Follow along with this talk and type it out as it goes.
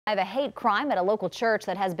I have a hate crime at a local church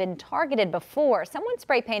that has been targeted before. Someone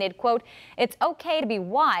spray painted, quote, "It's okay to be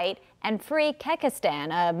white and free Kekistan,"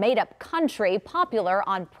 a made-up country popular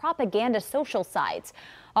on propaganda social sites.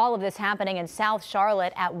 All of this happening in South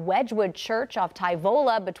Charlotte at Wedgwood Church off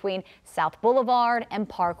Tyvola between South Boulevard and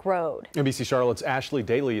Park Road. NBC Charlotte's Ashley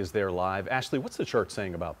Daly is there live. Ashley, what's the church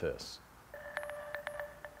saying about this?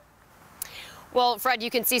 Well, Fred, you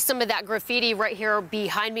can see some of that graffiti right here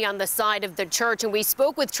behind me on the side of the church. And we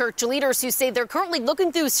spoke with church leaders who say they're currently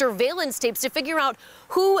looking through surveillance tapes to figure out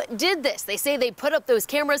who did this. They say they put up those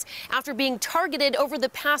cameras after being targeted over the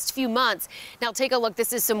past few months. Now, take a look.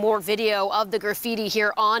 This is some more video of the graffiti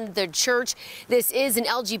here on the church. This is an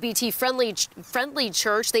LGBT-friendly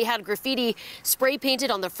church. They had graffiti spray painted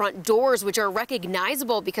on the front doors, which are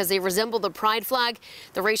recognizable because they resemble the pride flag.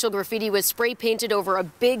 The racial graffiti was spray painted over a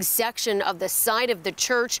big section of the side of the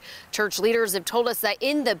church. Church leaders have told us that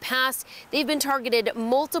in the past they've been targeted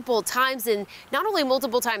multiple times, and not only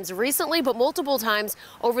multiple times recently, but multiple times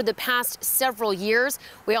over the past several years.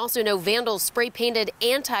 We also know vandals spray painted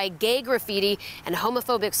anti-gay graffiti and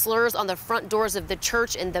homophobic slurs on the front doors of the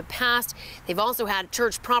church in the past. They've also had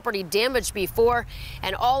church property damaged before,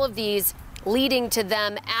 and all of these leading to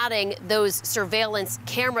them adding those surveillance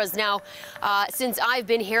cameras. Now, since I've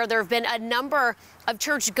been here, there have been a number of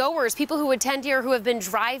churchgoers, people who attend here, who have been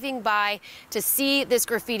driving by to see this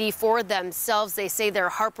graffiti for themselves. They say they're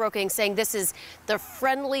heartbroken, saying this is the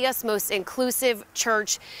friendliest, most inclusive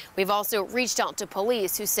church. We've also reached out to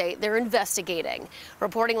police who say they're investigating.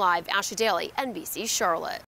 Reporting live, Ashley Daly, NBC Charlotte.